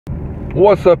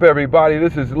What's up, everybody?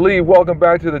 This is Lee. Welcome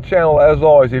back to the channel. As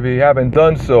always, if you haven't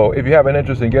done so, if you have an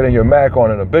interest in getting your Mac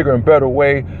on in a bigger and better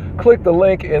way, click the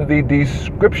link in the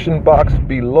description box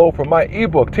below for my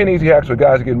ebook, 10 Easy Hacks for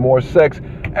Guys to Get More Sex,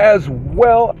 as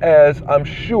well as I'm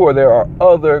sure there are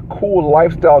other cool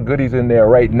lifestyle goodies in there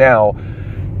right now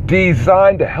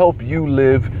designed to help you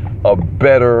live a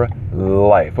better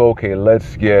life. Okay,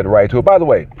 let's get right to it. By the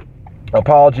way,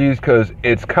 apologies because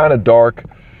it's kind of dark.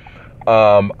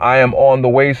 I am on the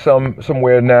way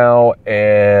somewhere now,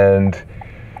 and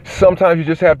sometimes you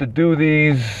just have to do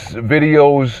these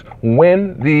videos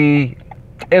when the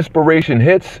inspiration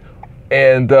hits.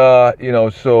 And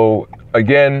so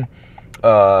again,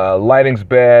 lighting's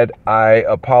bad. I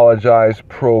apologize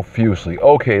profusely.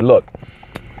 Okay, look,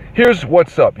 here's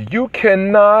what's up. You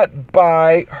cannot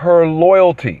buy her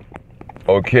loyalty.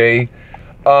 Okay.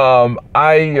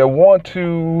 I want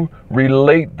to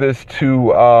relate this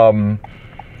to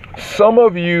some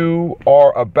of you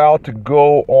are about to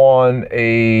go on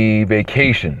a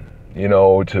vacation,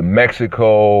 to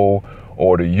Mexico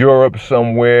or to Europe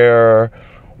somewhere,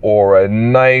 or a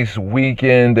nice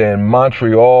weekend in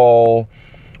Montreal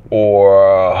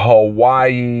or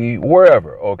Hawaii,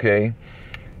 wherever, okay?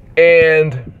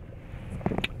 And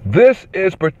this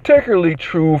is particularly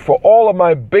true for all of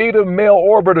my beta male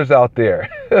orbiters out there.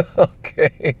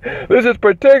 Okay, this is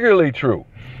particularly true.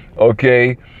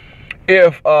 Okay,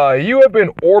 if you have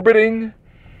been orbiting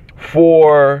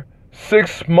for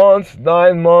 6 months,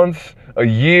 9 months, a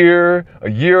year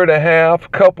and a half,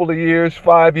 couple of years,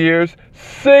 5 years,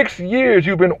 6 years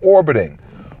you've been orbiting.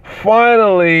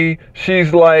 Finally,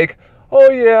 she's like,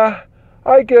 oh yeah,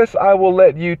 I guess I will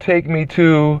let you take me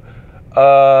to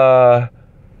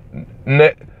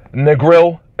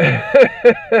Negril.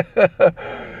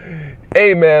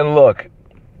 Hey man, look,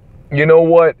 you know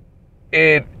what?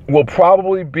 It will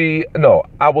probably be, no,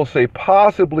 I will say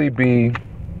possibly be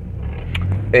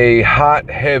a hot,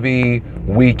 heavy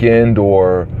weekend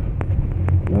or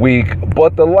week,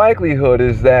 but the likelihood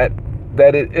is that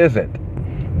it isn't.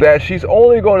 That she's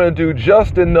only going to do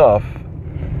just enough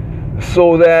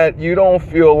so that you don't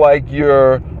feel like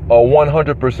you're a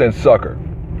 100% sucker.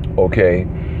 Okay.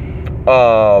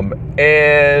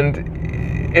 And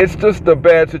it's just a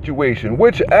bad situation,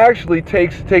 which actually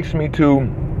takes me to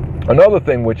another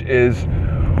thing, which is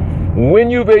when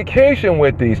you vacation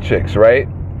with these chicks, right?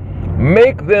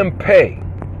 Make them pay,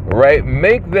 right?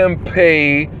 Make them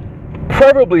pay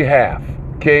preferably half,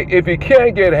 okay? If you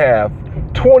can't get half,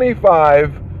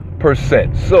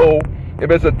 25%. So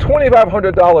if it's a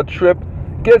 $2,500 trip,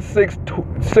 get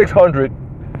 $600,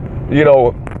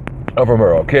 from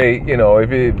her, okay?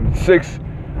 If it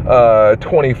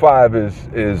 625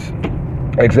 is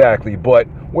exactly, but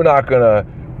we're not gonna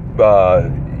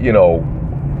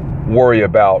worry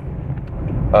about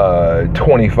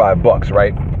 $25,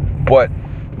 right? But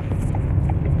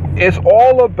it's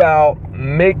all about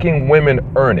making women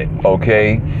earn it,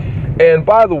 okay? And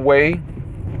by the way,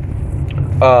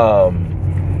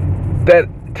 that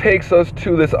takes us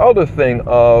to this other thing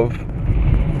of,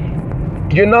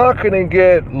 you're not going to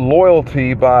get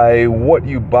loyalty by what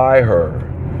you buy her.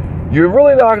 You're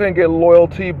really not going to get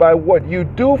loyalty by what you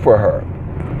do for her.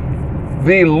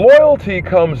 The loyalty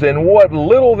comes in, what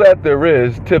little that there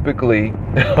is typically,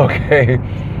 okay,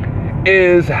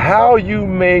 is how you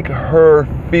make her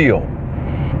feel.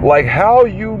 Like how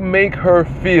you make her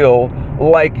feel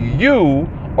like you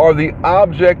are the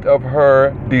object of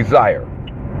her desire.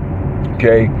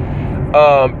 Okay?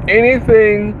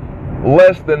 Anything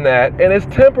less than that, and it's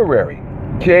temporary.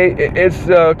 Okay, it's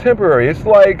temporary. It's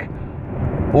like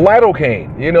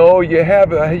lidocaine. You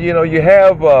have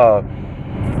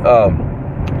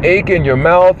ache in your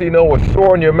mouth. A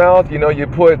sore in your mouth. You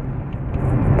put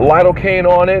lidocaine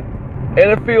on it,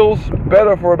 and it feels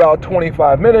better for about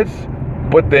 25 minutes,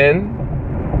 but then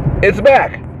it's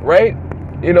back. Right?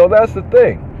 That's the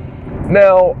thing.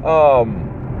 Now,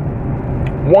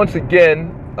 once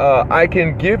again, I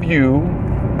can give you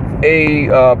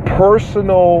a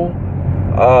personal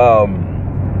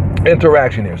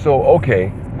interaction here. So,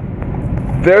 okay,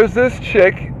 there's this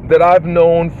chick that I've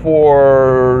known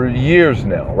for years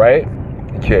now, right?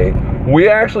 Okay, we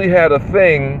actually had a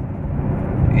thing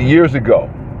years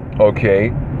ago,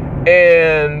 okay,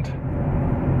 and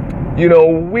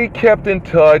we kept in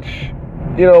touch.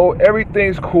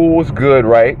 Everything's cool, it's good,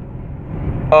 right?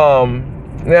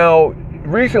 Now,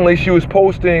 recently she was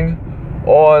posting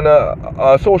on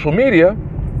social media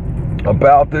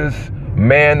about this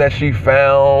man that she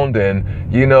found, and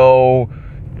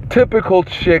typical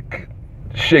chick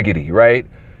shiggity, right?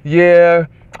 Yeah,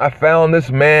 I found this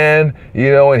man,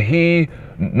 and he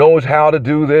knows how to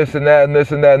do this and that and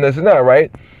this and that and this and that,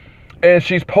 right? And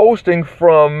she's posting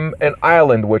from an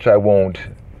island, which I won't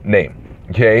name,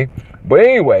 okay? But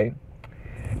anyway,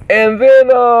 and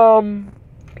then,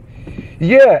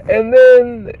 yeah, and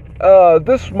then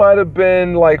this might have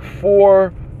been like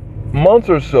 4 months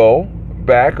or so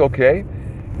back, okay?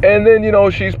 And then, you know,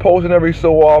 she's posting every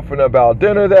so often about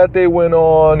dinner that they went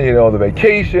on, you know, the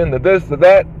vacation, the this, the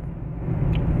that.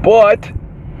 But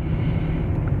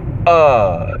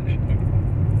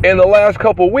in the last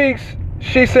couple of weeks,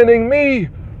 she's sending me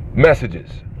messages,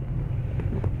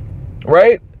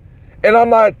 right? And I'm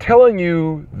not telling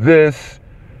you this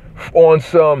on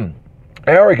some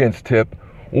arrogance tip.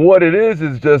 What it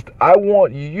is just I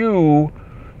want you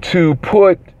to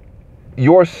put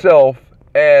yourself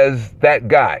as that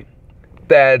guy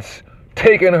that's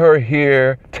taking her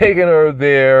here, taking her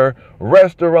there,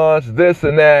 restaurants, this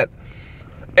and that.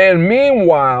 And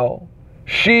meanwhile,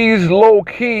 she's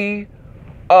low-key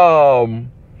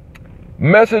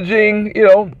messaging, you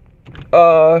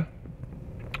know,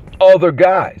 other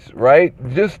guys, right?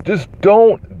 Just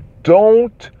don't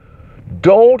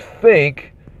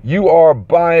think you are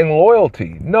buying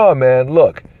loyalty. No, man,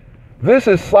 look, this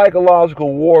is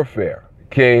psychological warfare,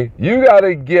 okay? You got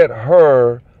to get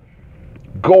her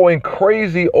going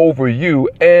crazy over you,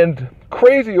 and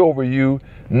crazy over you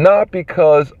not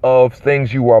because of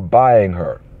things you are buying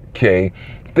her, okay?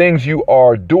 Things you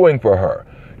are doing for her,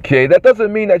 okay? That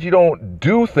doesn't mean that you don't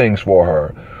do things for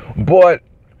her, but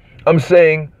I'm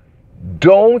saying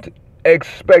don't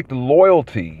expect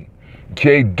loyalty,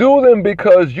 okay? Do them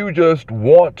because you just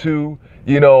want to,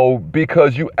 you know,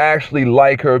 because you actually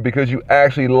like her, because you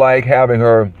actually like having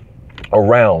her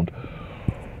around.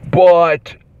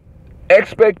 But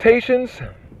expectations,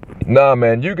 nah,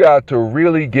 man, you got to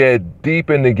really get deep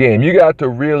in the game. You got to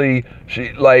really,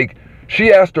 she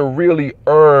has to really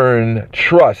earn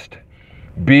trust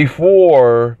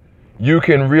before you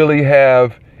can really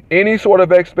have any sort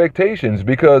of expectations,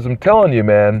 because I'm telling you,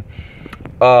 man,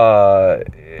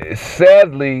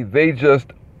 sadly, they just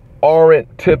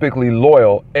aren't typically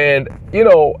loyal. And, you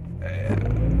know,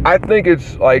 I think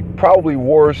it's like probably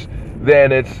worse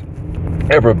than it's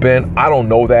ever been. I don't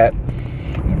know that.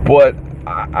 But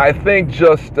I think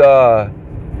just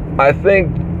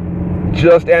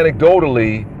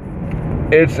anecdotally,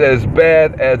 it's as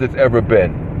bad as it's ever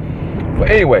been. But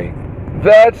anyway,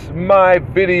 that's my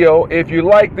video. If you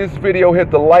like this video, hit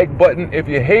the like button. If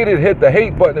you hate it, hit the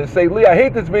hate button and say, Lee, I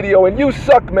hate this video and you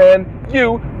suck, man.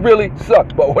 You really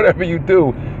suck. But whatever you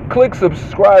do, click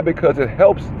subscribe because it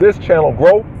helps this channel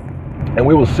grow. And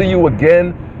we will see you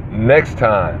again next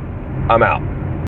time. I'm out.